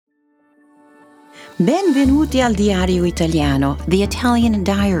Benvenuti al diario italiano, The Italian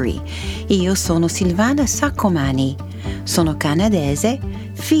Diary. Io sono Silvana Saccomani. Sono canadese,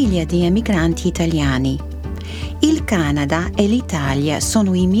 figlia di emigranti italiani. Il Canada e l'Italia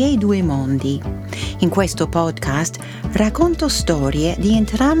sono i miei due mondi. In questo podcast racconto storie di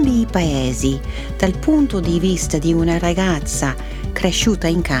entrambi i paesi dal punto di vista di una ragazza cresciuta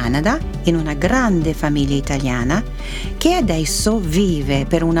in Canada in una grande famiglia italiana che adesso vive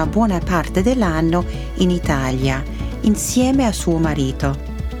per una buona parte dell'anno in Italia insieme a suo marito.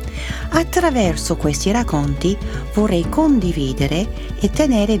 Attraverso questi racconti vorrei condividere e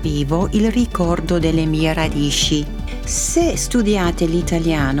tenere vivo il ricordo delle mie radici. Se studiate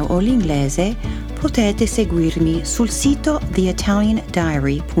l'italiano o l'inglese, potete seguirmi sul sito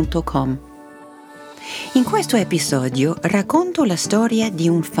theitaliandiary.com. In questo episodio racconto la storia di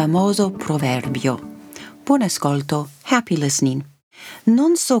un famoso proverbio. Buon ascolto, happy listening.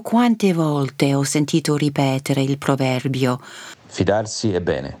 Non so quante volte ho sentito ripetere il proverbio: Fidarsi è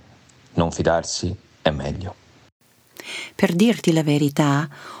bene, non fidarsi è meglio. Per dirti la verità,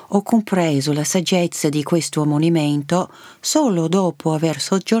 ho compreso la saggezza di questo ammonimento solo dopo aver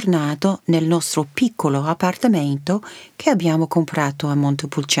soggiornato nel nostro piccolo appartamento che abbiamo comprato a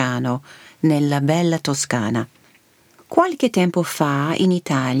Montepulciano, nella bella Toscana. Qualche tempo fa in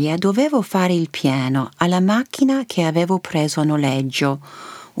Italia dovevo fare il pieno alla macchina che avevo preso a noleggio,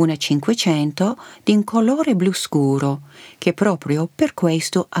 una 500 di un colore blu scuro, che proprio per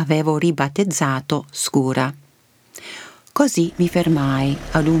questo avevo ribattezzato Scura. Così mi fermai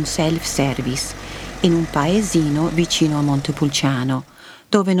ad un self-service in un paesino vicino a Montepulciano,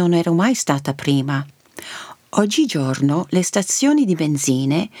 dove non ero mai stata prima. Oggigiorno le stazioni di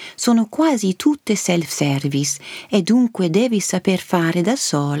benzine sono quasi tutte self-service e dunque devi saper fare da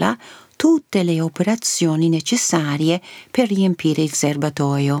sola tutte le operazioni necessarie per riempire il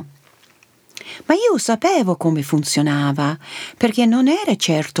serbatoio. Ma io sapevo come funzionava, perché non era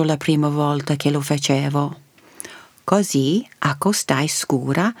certo la prima volta che lo facevo. Così accostai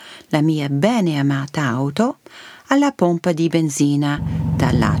Scura, la mia bene amata auto, alla pompa di benzina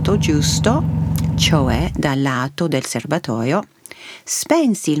dal lato giusto, cioè dal lato del serbatoio,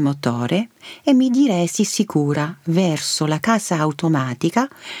 spensi il motore e mi diressi sicura verso la cassa automatica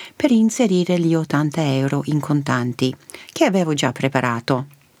per inserire gli 80 euro in contanti che avevo già preparato.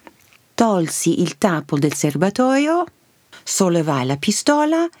 Tolsi il tappo del serbatoio, sollevai la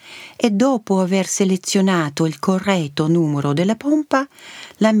pistola e dopo aver selezionato il corretto numero della pompa,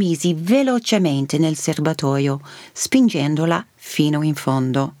 la misi velocemente nel serbatoio, spingendola fino in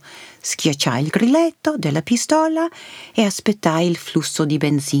fondo. Schiacciai il grilletto della pistola e aspettai il flusso di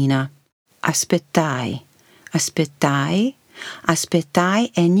benzina. Aspettai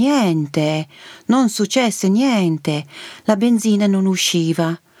e niente, non successe niente, la benzina non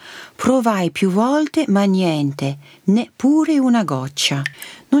usciva. Provai più volte, ma niente, neppure una goccia.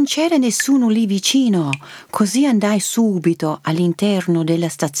 Non c'era nessuno lì vicino, così andai subito all'interno della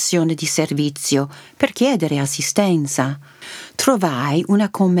stazione di servizio per chiedere assistenza. Trovai una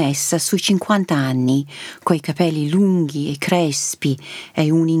commessa sui 50 anni, coi capelli lunghi e crespi e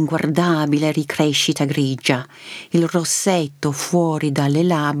un'inguardabile ricrescita grigia, il rossetto fuori dalle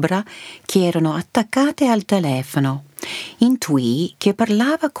labbra che erano attaccate al telefono. Intuii che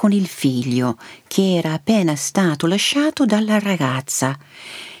parlava con il figlio, che era appena stato lasciato dalla ragazza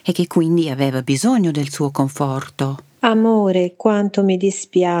e che quindi aveva bisogno del suo conforto. Amore, quanto mi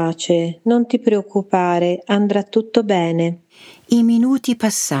dispiace, non ti preoccupare, andrà tutto bene. I minuti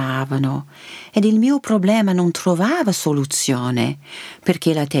passavano ed il mio problema non trovava soluzione,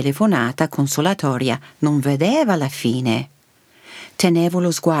 perché la telefonata consolatoria non vedeva la fine. Tenevo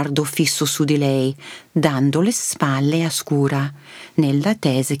lo sguardo fisso su di lei, dando le spalle a Scura,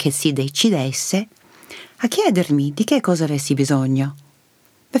 nell'attesa che si decidesse a chiedermi di che cosa avessi bisogno.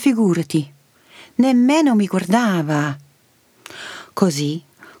 Ma figurati, nemmeno mi guardava. Così,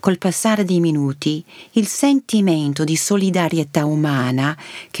 col passare dei minuti, il sentimento di solidarietà umana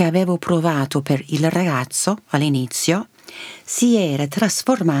che avevo provato per il ragazzo all'inizio si era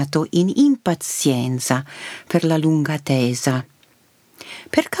trasformato in impazienza per la lunga attesa.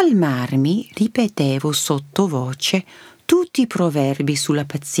 Per calmarmi ripetevo sottovoce tutti i proverbi sulla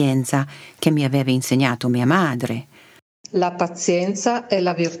pazienza che mi aveva insegnato mia madre. La pazienza è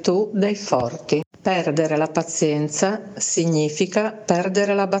la virtù dei forti. Perdere la pazienza significa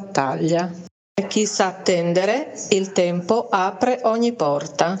perdere la battaglia. E chi sa attendere, il tempo apre ogni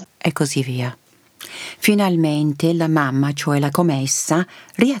porta. E così via. Finalmente la mamma, cioè la commessa,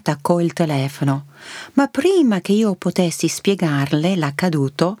 riattaccò il telefono, ma prima che io potessi spiegarle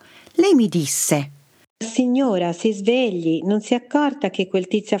l'accaduto, lei mi disse: Signora, si svegli, non si è accorta che quel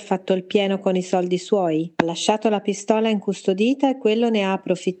tizio ha fatto il pieno con i soldi suoi? Ha lasciato la pistola incustodita e quello ne ha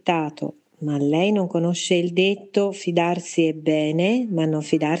approfittato. Ma lei non conosce il detto fidarsi è bene, ma non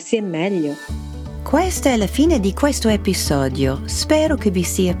fidarsi è meglio. Questa è la fine di questo episodio, spero che vi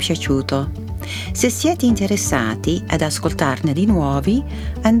sia piaciuto. Se siete interessati ad ascoltarne di nuovi,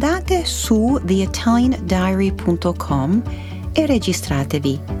 andate su theitaliandiary.com e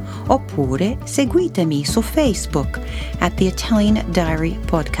registratevi, oppure seguitemi su Facebook @The Italian Diary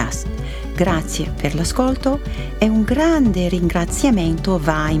Podcast. Grazie per l'ascolto e un grande ringraziamento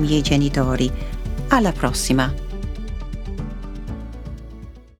va ai miei genitori. Alla prossima!